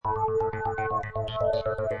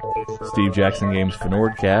Steve Jackson Games for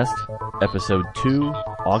Nordcast, Episode 2,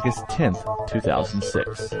 August 10th,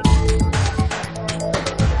 2006. The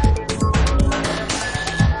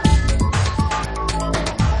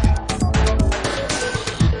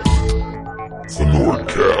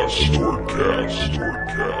Nordcast.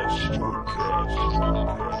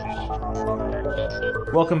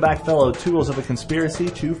 Welcome back, fellow tools of a conspiracy,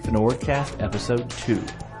 to Fnordcast Episode 2.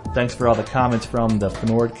 Thanks for all the comments from the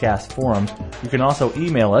Fnordcast forums. You can also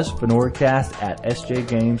email us,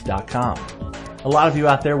 fnordcast@sjgames.com. A lot of you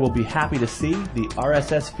out there will be happy to see the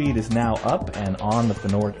RSS feed is now up and on the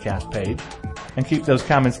Fnordcast page. And keep those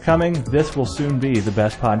comments coming. This will soon be the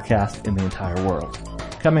best podcast in the entire world.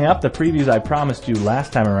 Coming up, the previews I promised you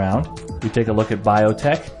last time around. We take a look at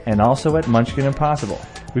biotech and also at Munchkin Impossible.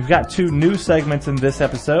 We've got 2 new segments in this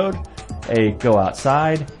episode, a Go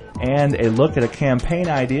Outside and a look at a campaign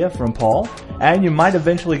idea from Paul. And you might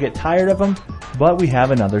eventually get tired of them, but we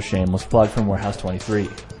have another shameless plug from Warehouse 23.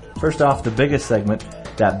 First off, the biggest segment,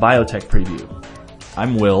 that biotech preview.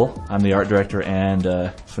 I'm Will. I'm the art director and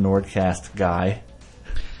Fnordcast guy.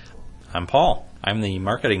 I'm Paul. I'm the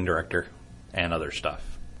marketing director and other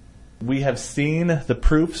stuff. We have seen the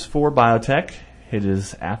proofs for biotech. It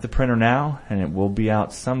is at the printer now, and it will be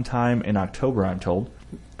out sometime in October, I'm told.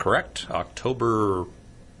 Correct. October,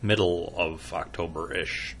 middle of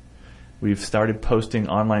October-ish. We've started posting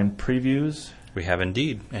online previews. We have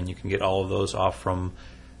indeed, and you can get all of those off from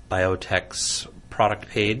Biotech's product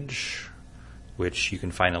page, which you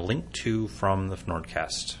can find a link to from the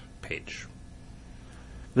Fnordcast page.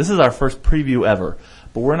 This is our first preview ever,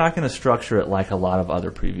 but we're not going to structure it like a lot of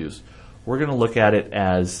other previews. We're going to look at it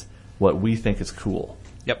as what we think is cool.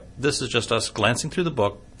 Yep, this is just us glancing through the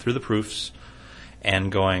book, through the proofs,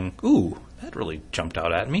 and going, ooh, that really jumped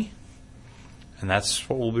out at me. And that's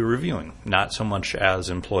what we'll be reviewing. Not so much as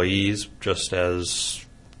employees, just as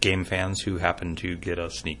game fans who happen to get a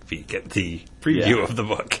sneak peek at the preview of the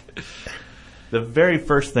book. The very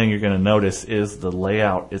first thing you're going to notice is the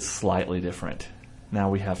layout is slightly different. Now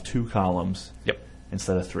we have 2 columns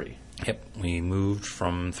instead of 3. Yep, we moved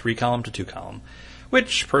from 3-column to 2-column,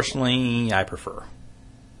 which personally I prefer.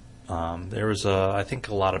 I think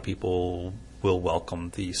a lot of people will welcome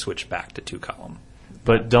the switch back to 2-column.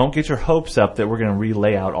 But don't get your hopes up that we're going to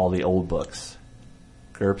relay out all the old books.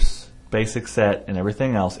 GURPS, basic set, and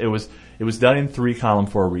everything else. It was done in 3-column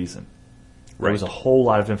for a reason. Right. There was a whole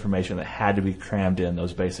lot of information that had to be crammed in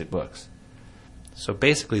those basic books. So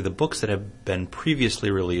basically, the books that have been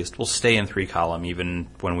previously released will stay in 3-column even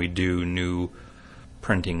when we do new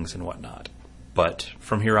printings and whatnot. But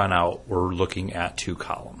from here on out, we're looking at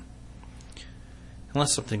 2-column.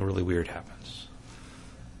 Unless something really weird happens.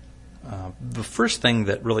 The first thing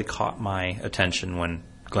that really caught my attention when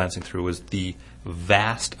glancing through was the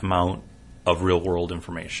vast amount of real-world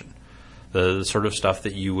information. The sort of stuff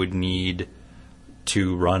that you would need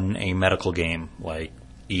to run a medical game like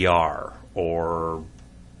ER or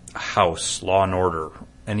House, Law and Order,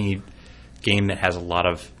 any game that has a lot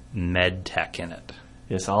of med tech in it.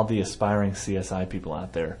 Yes, all the aspiring CSI people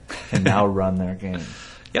out there can now run their game.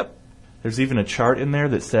 Yep. There's even a chart in there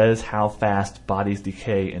that says how fast bodies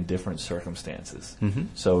decay in different circumstances. Mm-hmm.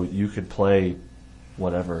 So you could play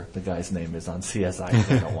whatever the guy's name is on CSI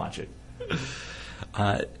if you don't watch it.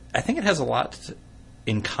 I think it has a lot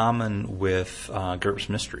in common with GURPS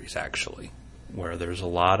Mysteries, actually, where there's a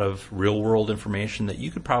lot of real-world information that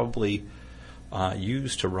you could probably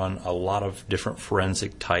use to run a lot of different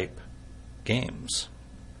forensic-type games.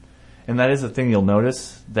 And that is the thing you'll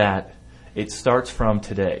notice, that it starts from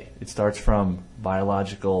today. It starts from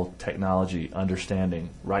biological technology understanding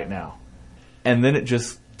right now. And then it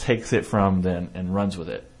just takes it from then and runs with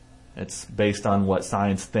it. It's based on what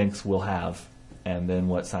science thinks we'll have, and then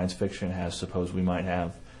what science fiction has supposed we might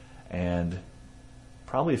have, and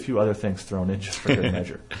probably a few other things thrown in just for good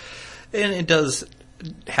measure. And it does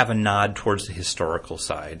have a nod towards the historical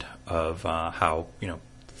side of how,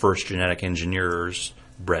 first genetic engineers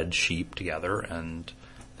bred sheep together, and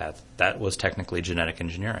that was technically genetic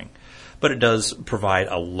engineering. But it does provide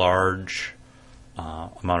a large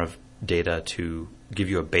amount of data to give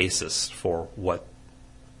you a basis for what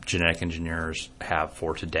genetic engineers have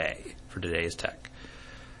for today's tech.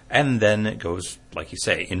 And then it goes, like you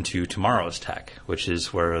say, into tomorrow's tech, which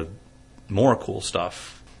is where more cool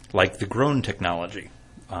stuff, like the grown technology.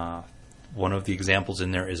 One of the examples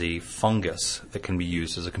in there is a fungus that can be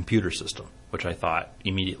used as a computer system, which I thought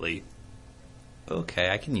immediately, okay,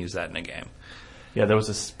 I can use that in a game. Yeah, there was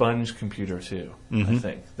a sponge computer too, I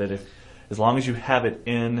think, that as long as you have it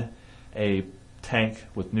in a tank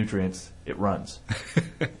with nutrients, it runs.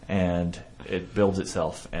 And it builds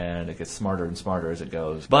itself, and it gets smarter and smarter as it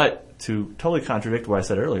goes. But to totally contradict what I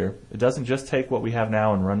said earlier, it doesn't just take what we have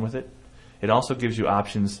now and run with it. It also gives you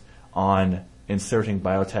options on inserting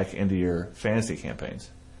biotech into your fantasy campaigns,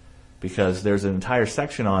 because there's an entire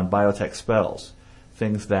section on biotech spells,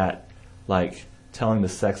 things that, like telling the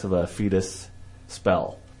sex of a fetus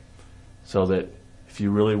spell, so that if you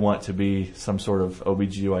really want to be some sort of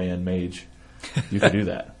OBGYN mage, you could do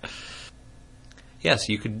that. Yes,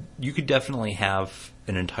 you could definitely have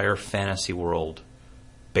an entire fantasy world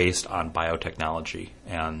based on biotechnology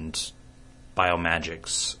and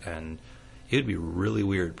biomagics, and it would be really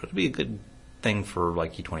weird, but it would be a good thing for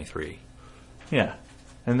like E23. Yeah.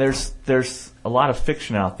 And there's a lot of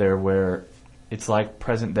fiction out there where it's like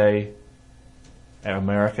present day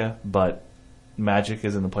America, but magic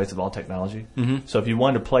is in the place of all technology. Mm-hmm. So if you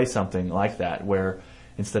wanted to play something like that, where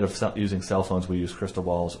instead of using cell phones, we use crystal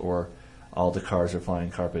balls, or all the cars are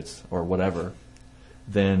flying carpets, or whatever,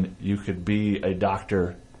 then you could be a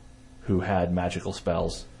doctor who had magical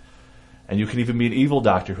spells. And you could even be an evil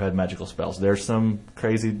doctor who had magical spells. There's some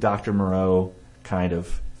crazy Dr. Moreau kind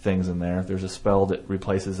of things in there. There's a spell that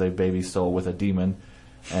replaces a baby soul with a demon.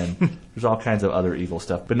 And there's all kinds of other evil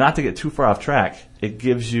stuff. But not to get too far off track, it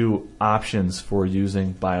gives you options for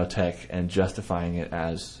using biotech and justifying it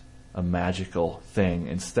as a magical thing,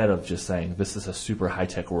 instead of just saying this is a super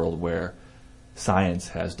high-tech world where science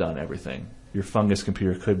has done everything. Your fungus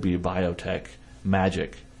computer could be biotech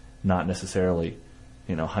magic, not necessarily,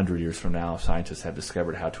 100 years from now, scientists have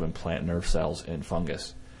discovered how to implant nerve cells in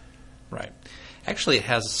fungus. Right. Actually, it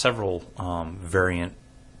has several variant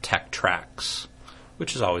tech tracks,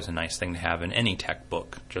 which is always a nice thing to have in any tech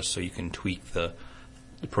book, just so you can tweak the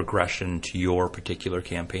progression to your particular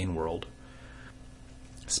campaign world.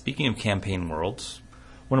 Speaking of campaign worlds,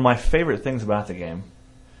 one of my favorite things about the game,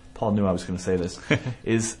 Paul knew I was going to say this,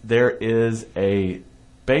 is there is a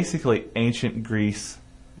basically ancient Greece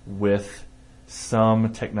with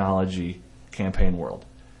some technology campaign world,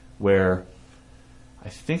 where I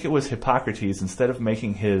think it was Hippocrates, instead of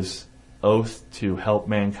making his oath to help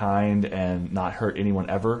mankind and not hurt anyone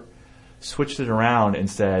ever, switched it around and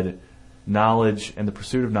said knowledge and the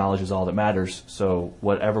pursuit of knowledge is all that matters, so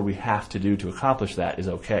whatever we have to do to accomplish that is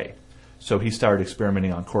okay. So he started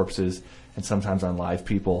experimenting on corpses and sometimes on live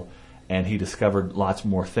people, and he discovered lots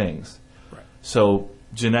more things. Right. So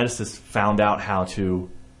geneticists found out how to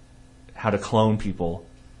clone people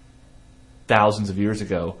thousands of years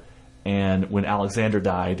ago, and when Alexander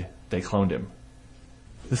died, they cloned him.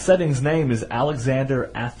 The setting's name is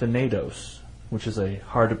Alexander Athenados, which is a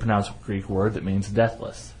hard-to-pronounce Greek word that means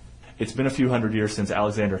deathless. It's been a few hundred years since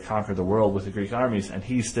Alexander conquered the world with the Greek armies, and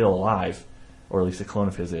he's still alive, or at least a clone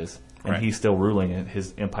of his is. And right. He's still ruling, and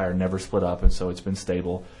his empire never split up, and so it's been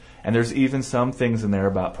stable. And there's even some things in there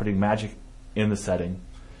about putting magic in the setting,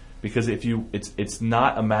 because it's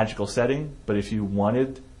not a magical setting, but if you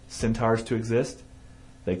wanted centaurs to exist,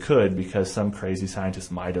 they could, because some crazy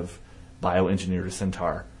scientist might have bioengineered a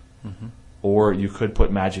centaur. Mm-hmm. Or you could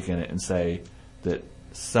put magic in it and say that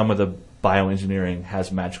some of the bioengineering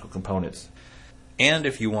has magical components. And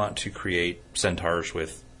if you want to create centaurs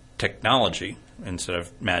with technology instead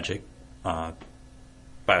of magic,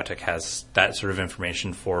 biotech has that sort of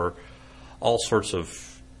information for all sorts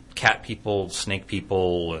of cat people, snake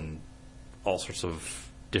people, and all sorts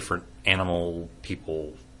of different animal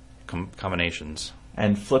people combinations.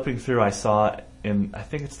 And flipping through, I saw in, I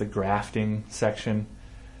think it's the grafting section,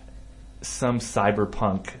 some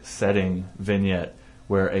cyberpunk setting vignette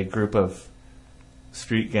where a group of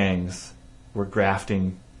street gangs were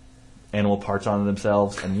grafting animal parts onto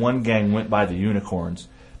themselves, and one gang went by the unicorns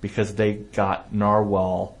because they got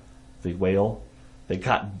narwhal, the whale, they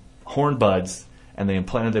got horn buds and they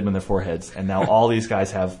implanted them in their foreheads, and now all these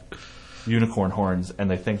guys have unicorn horns and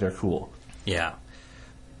they think they're cool. Yeah.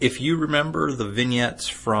 If you remember the vignettes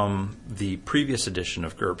from the previous edition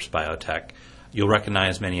of GURPS Biotech, you'll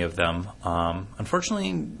recognize many of them.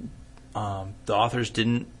 Unfortunately, the authors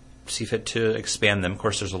didn't see fit to expand them. Of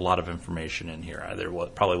course, there's a lot of information in here. There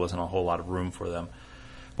probably wasn't a whole lot of room for them.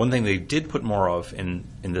 One thing they did put more of in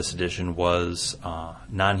this edition was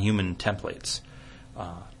non-human templates.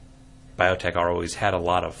 Biotech always had a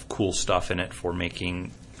lot of cool stuff in it for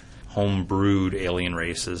making home-brewed alien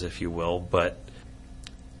races, if you will, but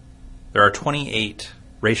there are 28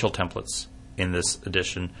 racial templates in this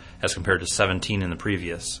edition as compared to 17 in the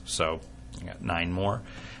previous, so you got 9 more.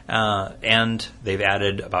 And they've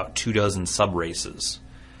added about 24 sub-races.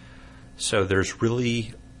 So there's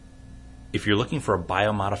really, if you're looking for a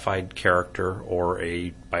biomodified character or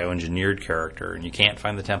a bioengineered character and you can't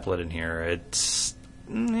find the template in here, it's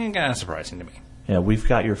kind of surprising to me. Yeah, we've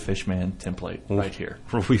got your Fishman template right here.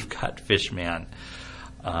 We've got Fishman.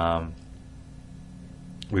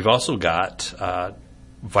 We've also got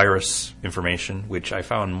virus information, which I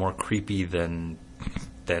found more creepy than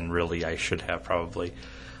really I should have probably.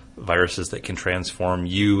 Viruses that can transform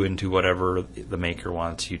you into whatever the maker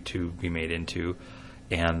wants you to be made into.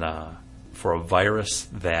 And for a virus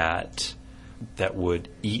that would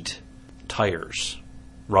eat tires,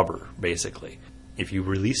 rubber, basically. If you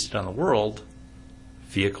released it on the world,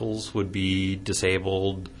 vehicles would be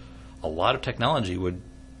disabled. A lot of technology would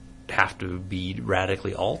have to be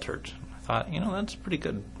radically altered. I thought, that's a pretty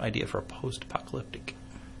good idea for a post-apocalyptic.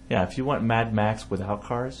 Yeah, if you want Mad Max without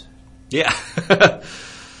cars. Yeah.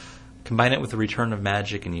 Combine it with the Return of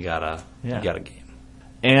Magic, and you got a game.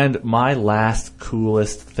 And my last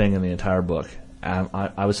coolest thing in the entire book,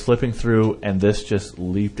 I was flipping through, and this just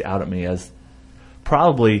leaped out at me as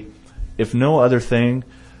probably, if no other thing,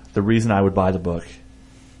 the reason I would buy the book.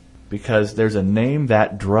 Because there's a Name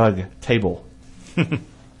That Drug table.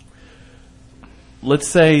 Let's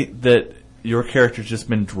say that your character's just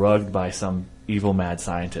been drugged by some evil mad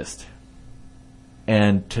scientist.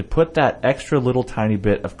 And to put that extra little tiny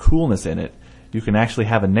bit of coolness in it, you can actually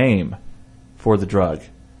have a name for the drug.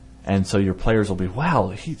 And so your players will be, wow,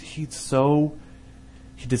 he did so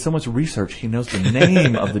much research, he knows the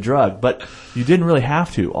name of the drug. But you didn't really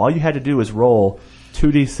have to. All you had to do was roll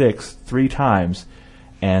 2d6 3 times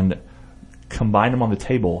and combine them on the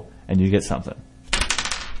table, and you get something.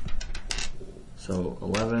 So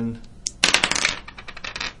 11,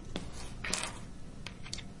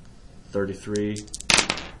 33,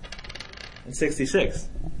 and 66.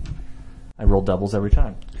 I roll doubles every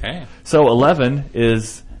time. Okay. So 11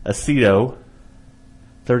 is aceto,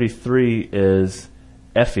 33 is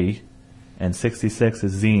Effie, and 66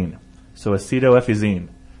 is zine. So acetoefizine.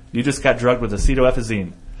 You just got drugged with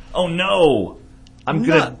acetoefizine. Oh no! I'm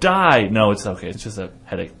going to die. No, it's okay. It's just a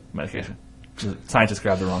headache medication. Yeah. Scientists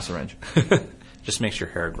grabbed the wrong syringe. Just makes your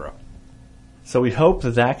hair grow. So we hope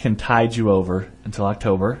that can tide you over until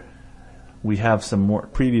October. We have some more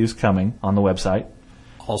previews coming on the website.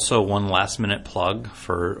 Also, one last-minute plug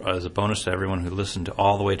as a bonus to everyone who listened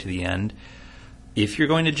all the way to the end. If you're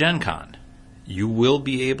going to Gen Con, you will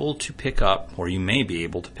be able to pick up, or you may be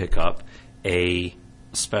able to pick up, a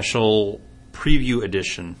special preview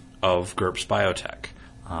edition of GURPS Biotech.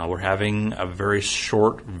 We're having a very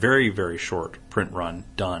short, very, very short print run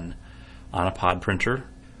done on a pod printer,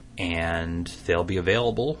 and they'll be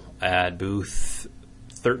available at booth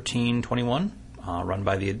 1321, run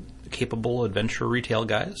by the Capable Adventure Retail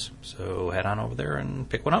guys. So head on over there and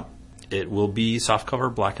pick one up. It will be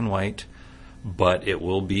softcover, black and white, but it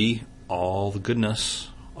will be all the goodness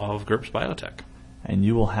of GURPS Biotech. And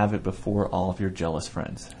you will have it before all of your jealous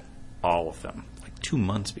friends. All of them. Like 2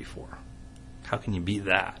 months before. How can you beat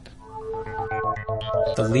that?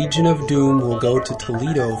 The Legion of Doom will go to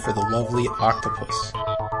Toledo for the lovely octopus.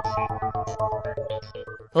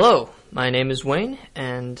 Hello, my name is Wayne,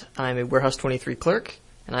 and I'm a Warehouse 23 clerk,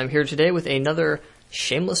 and I'm here today with another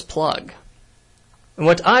shameless plug. And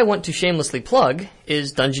what I want to shamelessly plug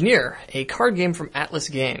is Dungeoneer, a card game from Atlas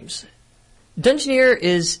Games. Dungeoneer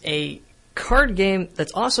is a card game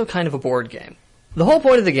that's also kind of a board game. The whole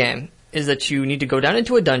point of the game is that you need to go down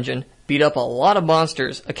into a dungeon, beat up a lot of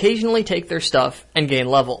monsters, occasionally take their stuff, and gain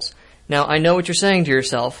levels. Now, I know what you're saying to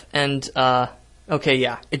yourself, and, okay,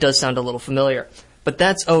 yeah, it does sound a little familiar. But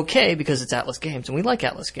that's okay because it's Atlas Games, and we like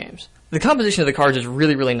Atlas Games. The composition of the cards is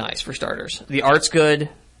really, really nice, for starters. The art's good,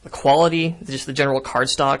 the quality, just the general card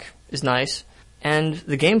stock is nice, and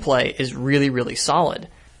the gameplay is really, really solid.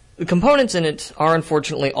 The components in it are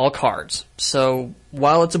unfortunately all cards, so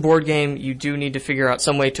while it's a board game, you do need to figure out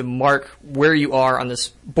some way to mark where you are on this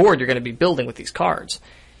board you're going to be building with these cards.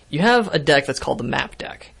 You have a deck that's called the map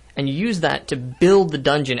deck, and you use that to build the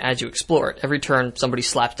dungeon as you explore it. Every turn, somebody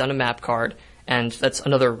slaps down a map card, and that's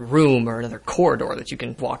another room or another corridor that you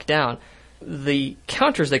can walk down. The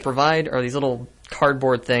counters they provide are these little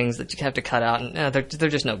cardboard things that you have to cut out, and they're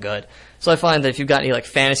just no good. So I find that if you've got any like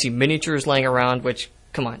fantasy miniatures laying around, which,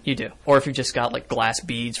 come on, you do, or if you've just got like glass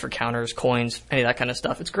beads for counters, coins, any of that kind of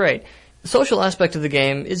stuff, it's great. The social aspect of the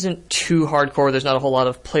game isn't too hardcore. There's not a whole lot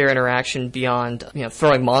of player interaction beyond,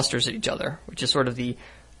 throwing monsters at each other, which is sort of the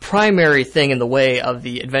primary thing in the way of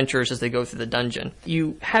the adventurers as they go through the dungeon.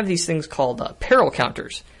 You have these things called peril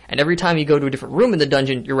counters, and every time you go to a different room in the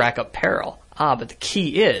dungeon, you rack up peril. But the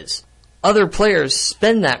key is, other players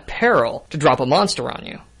spend that peril to drop a monster on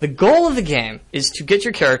you. The goal of the game is to get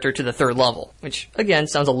your character to the 3rd level, which, again,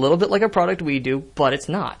 sounds a little bit like a product we do, but it's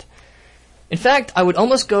not. In fact, I would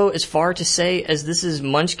almost go as far to say as this is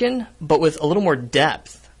Munchkin, but with a little more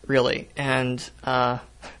depth. really. And I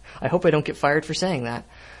hope I don't get fired for saying that.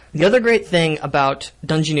 The other great thing about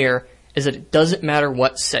Dungeoneer is that it doesn't matter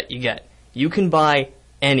what set you get. You can buy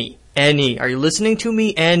any, are you listening to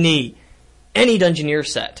me? Any Dungeoneer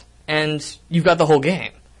set, and you've got the whole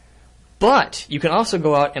game. But you can also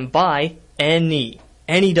go out and buy any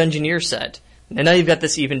Dungeoneer set, and now you've got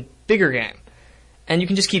this even bigger game. And you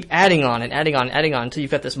can just keep adding on until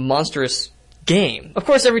you've got this monstrous game. Of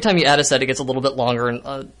course, every time you add a set, it gets a little bit longer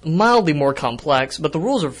and mildly more complex, but the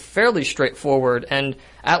rules are fairly straightforward, and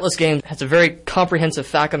Atlas Games has a very comprehensive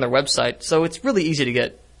FAQ on their website, so it's really easy to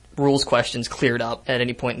get rules questions cleared up at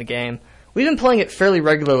any point in the game. We've been playing it fairly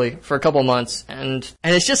regularly for a couple months, and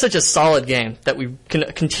it's just such a solid game that we can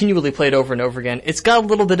continually play it over and over again. It's got a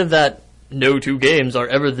little bit of that no two games are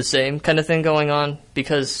ever the same kind of thing going on,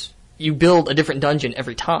 because you build a different dungeon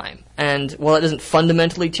every time. And while it doesn't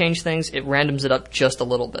fundamentally change things, it randoms it up just a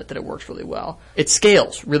little bit, that it works really well. It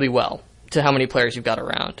scales really well to how many players you've got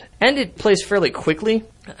around. And it plays fairly quickly,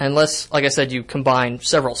 unless, like I said, you combine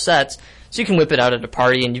several sets, so you can whip it out at a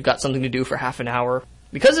party and you've got something to do for half an hour.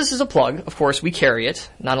 Because this is a plug, of course, we carry it.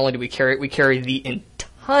 Not only do we carry it, we carry the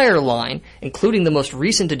entire line, including the most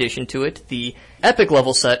recent addition to it, the epic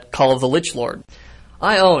level set, Call of the Lich Lord.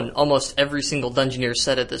 I own almost every single Dungeoneer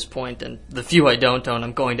set at this point, and the few I don't own,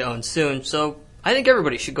 I'm going to own soon, so I think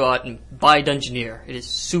everybody should go out and buy Dungeoneer. It is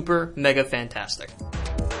super mega fantastic.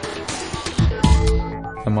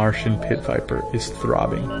 The Martian pit viper is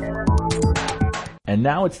throbbing. And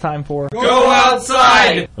now it's time for... Go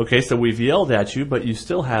outside! Okay, so we've yelled at you, but you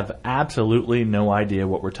still have absolutely no idea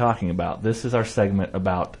what we're talking about. This is our segment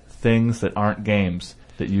about things that aren't games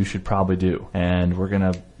that you should probably do. And we're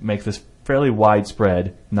going to make this fairly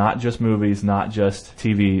widespread, not just movies, not just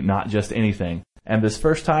TV, not just anything. And this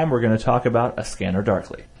first time, we're going to talk about A Scanner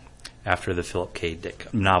Darkly. After the Philip K.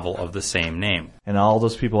 Dick novel of the same name. And all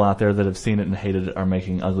those people out there that have seen it and hated it are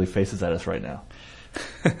making ugly faces at us right now.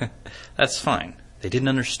 That's fine. They didn't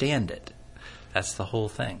understand it. That's the whole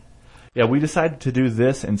thing. Yeah, we decided to do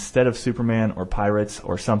this instead of Superman or Pirates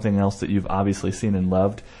or something else that you've obviously seen and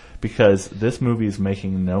loved, because this movie is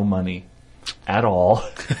making no money at all.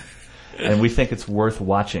 And we think it's worth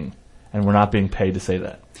watching, and we're not being paid to say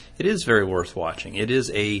that. It is very worth watching. It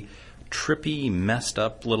is a trippy, messed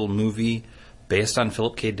up little movie based on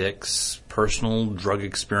Philip K. Dick's personal drug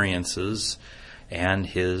experiences and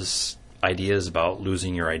his ideas about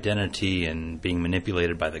losing your identity and being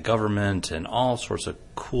manipulated by the government and all sorts of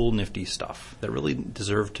cool, nifty stuff that really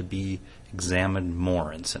deserved to be examined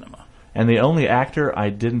more in cinema. And the only actor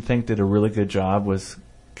I didn't think did a really good job was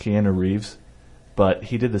Keanu Reeves. But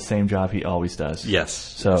he did the same job he always does. Yes.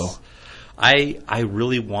 So, yes. I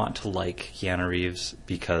really want to like Keanu Reeves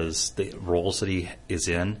because the roles that he is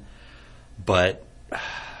in, but I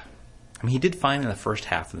mean, he did fine in the first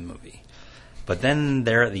half of the movie. But then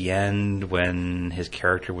there at the end, when his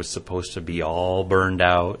character was supposed to be all burned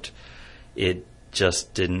out, it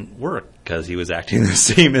just didn't work because he was acting the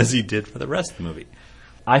same as he did for the rest of the movie.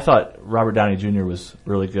 I thought Robert Downey Jr. was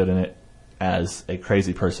really good in it as a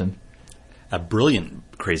crazy person. A brilliant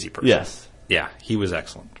crazy person. Yes. Yeah, he was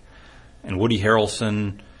excellent. And Woody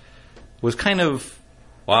Harrelson was kind of,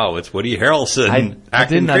 wow, it's Woody Harrelson acting I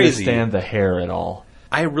didn't crazy. understand the hair at all.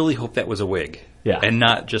 I really hope that was a wig. Yeah. And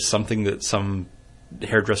not just something that some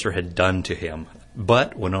hairdresser had done to him.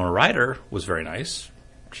 But Winona Ryder was very nice.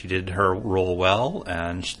 She did her role well,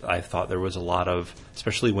 and I thought there was a lot of,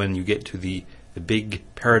 especially when you get to the big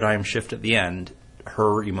paradigm shift at the end,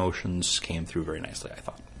 her emotions came through very nicely, I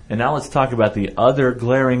thought. And now let's talk about the other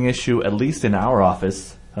glaring issue, at least in our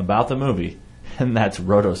office, about the movie, and that's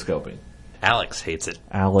rotoscoping. Alex hates it.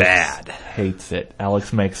 Alex bad. hates it.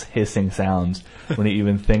 Alex makes hissing sounds when he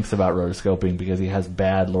even thinks about rotoscoping because he has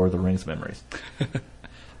bad Lord of the Rings memories.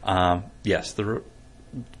 Yes,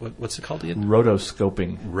 what's it called again?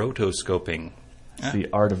 Rotoscoping. Rotoscoping. It's the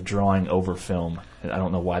art of drawing over film. I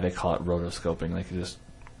don't know why they call it rotoscoping. They could just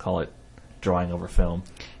call it drawing over film.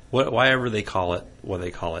 Whatever they call it, what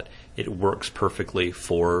they call it, it works perfectly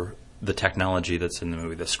for the technology that's in the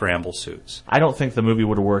movie, the scramble suits. I don't think the movie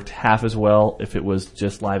would have worked half as well if it was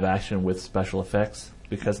just live action with special effects,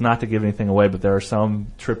 because not to give anything away, but there are some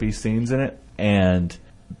trippy scenes in it, and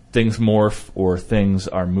things morph or things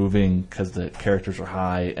are moving because the characters are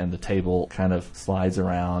high and the table kind of slides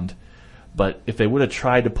around. But if they would have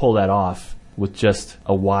tried to pull that off with just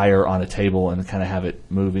a wire on a table and kind of have it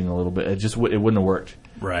moving a little bit, it wouldn't have worked.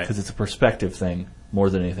 Right. Because it's a perspective thing more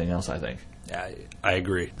than anything else, I think. Yeah, I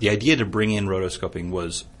agree. The idea to bring in rotoscoping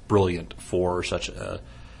was brilliant for such a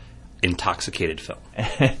intoxicated film.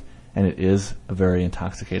 and it is a very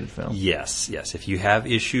intoxicated film. Yes. If you have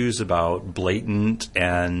issues about blatant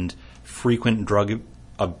and frequent drug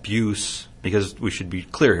abuse, because we should be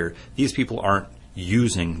clear here, these people aren't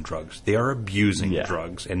using drugs. They are abusing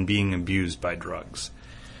drugs and being abused by drugs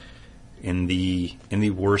in the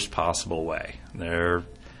worst possible way. The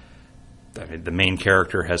main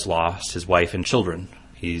character has lost his wife and children.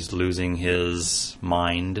 He's losing his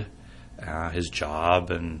mind, his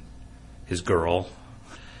job, and his girl.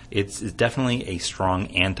 It's definitely a strong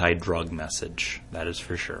anti-drug message, that is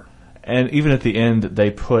for sure. And even at the end,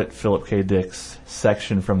 they put Philip K. Dick's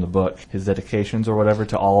section from the book, his dedications or whatever,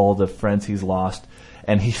 to all the friends he's lost.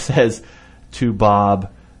 And he says to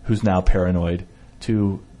Bob, who's now paranoid,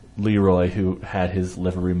 to Leroy, who had his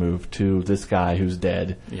liver removed, to this guy who's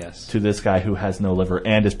dead, to this guy who has no liver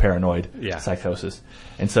and is paranoid, psychosis.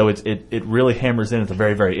 And so it really hammers in at the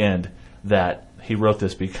very, very end that he wrote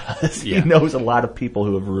this because he knows a lot of people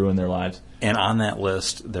who have ruined their lives. And on that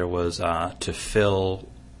list, there was to Phil,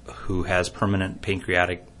 who has permanent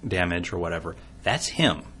pancreatic damage or whatever. That's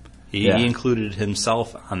him. He included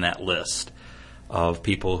himself on that list of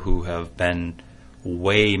people who have been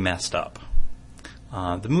way messed up.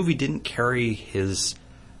 The movie didn't carry his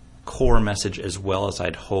core message as well as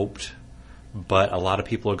I'd hoped, but a lot of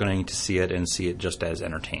people are going to see it and see it just as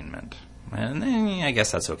entertainment. And I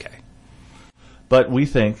guess that's okay. But we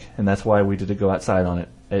think, and that's why we did a Go Outside on it,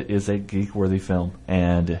 it is a geek-worthy film,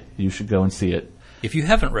 and you should go and see it. If you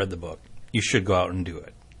haven't read the book, you should go out and do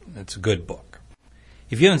it. It's a good book.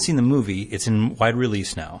 If you haven't seen the movie, it's in wide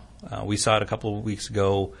release now. We saw it a couple of weeks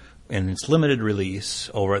ago in its limited release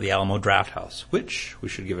over at the Alamo Drafthouse, which we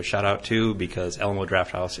should give a shout out to because Alamo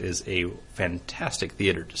Drafthouse is a fantastic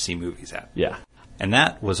theater to see movies at. Yeah. And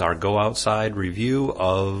that was our Go Outside review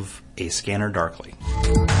of A Scanner Darkly.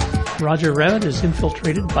 Roger Rabbit is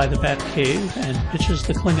infiltrated by the Batcave and pitches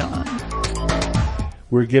the Klingon.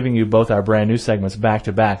 We're giving you both our brand new segments back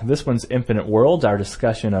to back. This one's Infinite Worlds, our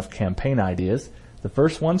discussion of campaign ideas. The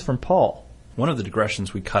first one's from Paul. One of the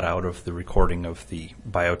digressions we cut out of the recording of the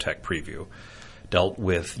Biotech preview dealt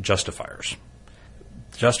with Justifiers.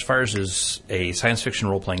 Justifiers is a science fiction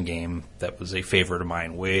role-playing game that was a favorite of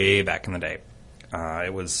mine way back in the day.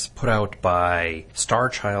 It was put out by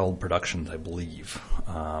Starchild Productions, I believe.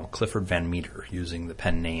 Clifford Van Meter, using the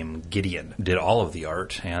pen name Gideon, did all of the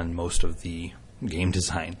art and most of the game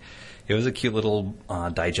design. It was a cute little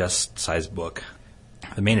digest-sized book.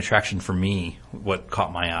 The main attraction for me, what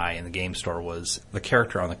caught my eye in the game store, was the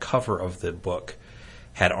character on the cover of the book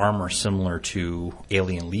had armor similar to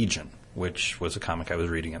Alien Legion, which was a comic I was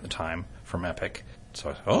reading at the time from Epic. So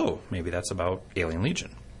I thought, maybe that's about Alien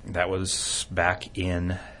Legion. That was back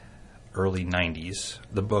in early 90s.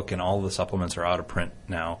 The book and all the supplements are out of print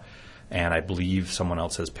now, and I believe someone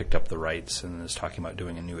else has picked up the rights and is talking about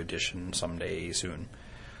doing a new edition someday soon.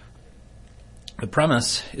 The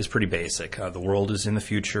premise is pretty basic. The world is in the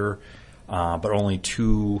future, but only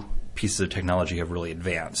two pieces of technology have really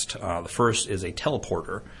advanced. The first is a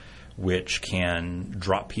teleporter, which can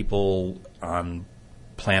drop people on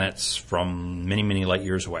planets from many, many light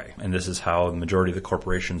years away. And this is how the majority of the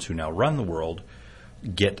corporations who now run the world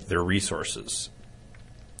get their resources.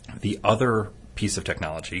 The other piece of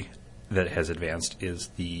technology that has advanced is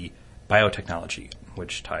the biotechnology,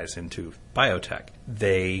 which ties into biotech.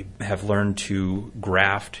 They have learned to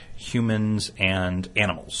graft humans and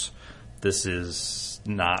animals. This is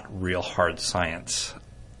not real hard science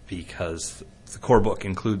because the core book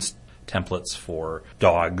includes templates for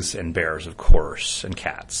dogs and bears, of course, and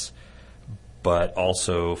cats, but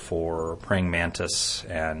also for praying mantis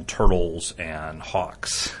and turtles and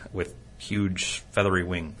hawks with huge feathery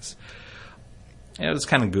wings. It was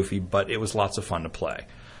kind of goofy, but it was lots of fun to play.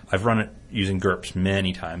 I've run it using GURPS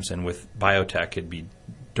many times, and with biotech, it'd be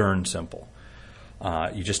darn simple.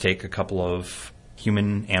 You just take a couple of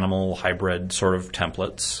human-animal hybrid sort of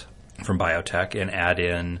templates from biotech and add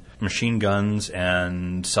in machine guns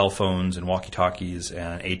and cell phones and walkie-talkies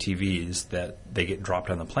and ATVs that they get dropped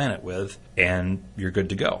on the planet with, and you're good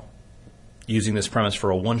to go. Using this premise for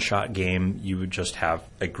a one-shot game, you would just have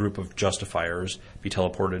a group of Justifiers be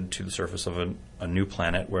teleported to the surface of a new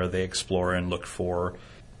planet where they explore and look for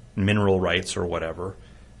mineral rights or whatever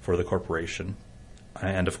for the corporation.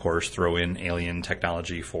 And, of course, throw in alien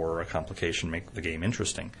technology for a complication, make the game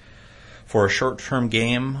interesting. For a short-term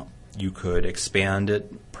game, you could expand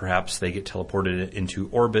it. Perhaps they get teleported into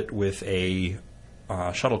orbit with a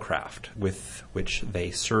shuttlecraft with which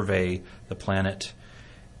they survey the planet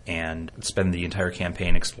and spend the entire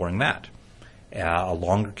campaign exploring that. A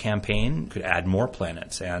longer campaign could add more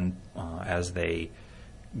planets, and as they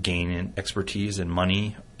gain in expertise and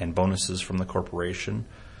money and bonuses from the corporation,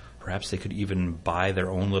 Perhaps they could even buy their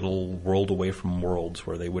own little world away from worlds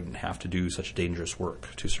where they wouldn't have to do such dangerous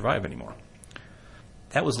work to survive anymore.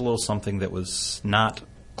 That was a little something that was not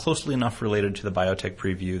closely enough related to the biotech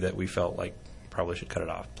preview that we felt like probably should cut it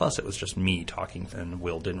off. Plus, it was just me talking, and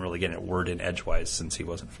Will didn't really get a word in edgewise since he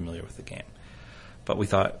wasn't familiar with the game. But we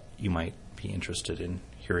thought you might be interested in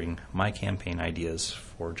hearing my campaign ideas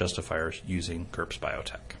for Justifiers using GURPS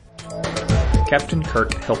Biotech. Captain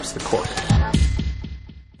Kirk helps the court.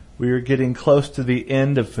 We are getting close to the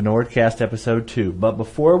end of Fnordcast Episode 2, but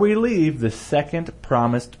before we leave, the second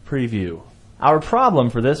promised preview. Our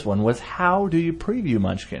problem for this one was, how do you preview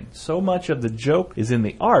Munchkin? So much of the joke is in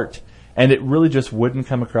the art, and it really just wouldn't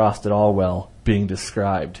come across at all well being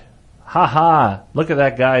described. Ha ha, look at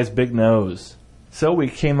that guy's big nose. So we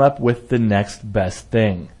came up with the next best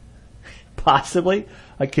thing. Possibly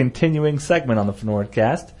a continuing segment on the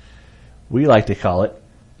Fnordcast. We like to call it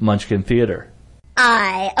Munchkin Theater.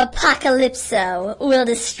 I, Apocalypso, will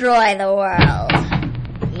destroy the world.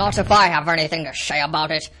 Not if I have anything to say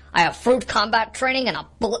about it. I have fruit combat training and a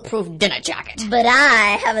bulletproof dinner jacket. But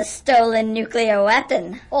I have a stolen nuclear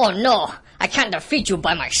weapon. Oh no, I can't defeat you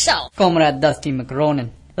by myself. Comrade Dusty McRonan,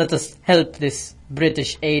 let us help this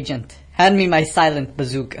British agent. Hand me my silent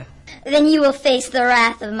bazooka. Then you will face the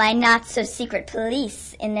wrath of my not-so-secret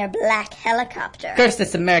police in their black helicopter. Curse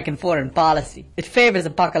this American foreign policy. It favors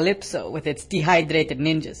Apocalypso with its dehydrated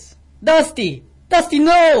ninjas. Dusty! Dusty,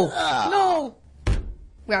 no! No!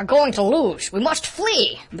 We are going to lose. We must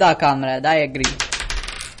flee. Da, comrade, I agree.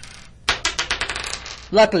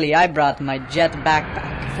 Luckily, I brought my jet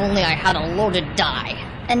backpack. If only I had a loaded die.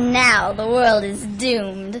 And now the world is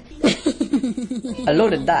doomed. A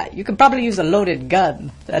loaded die? You could probably use a loaded gun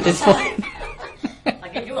at this point. I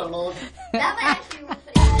can do a load.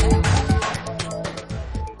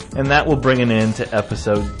 And that will bring an end to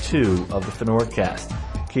Episode 2 of the Fnordcast.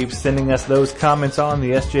 Keep sending us those comments on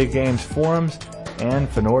the SJ Games forums and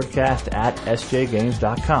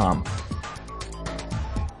Fnordcast@sjgames.com.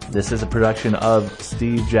 This is a production of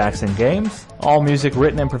Steve Jackson Games. All music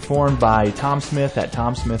written and performed by Tom Smith at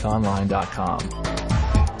TomSmithOnline.com.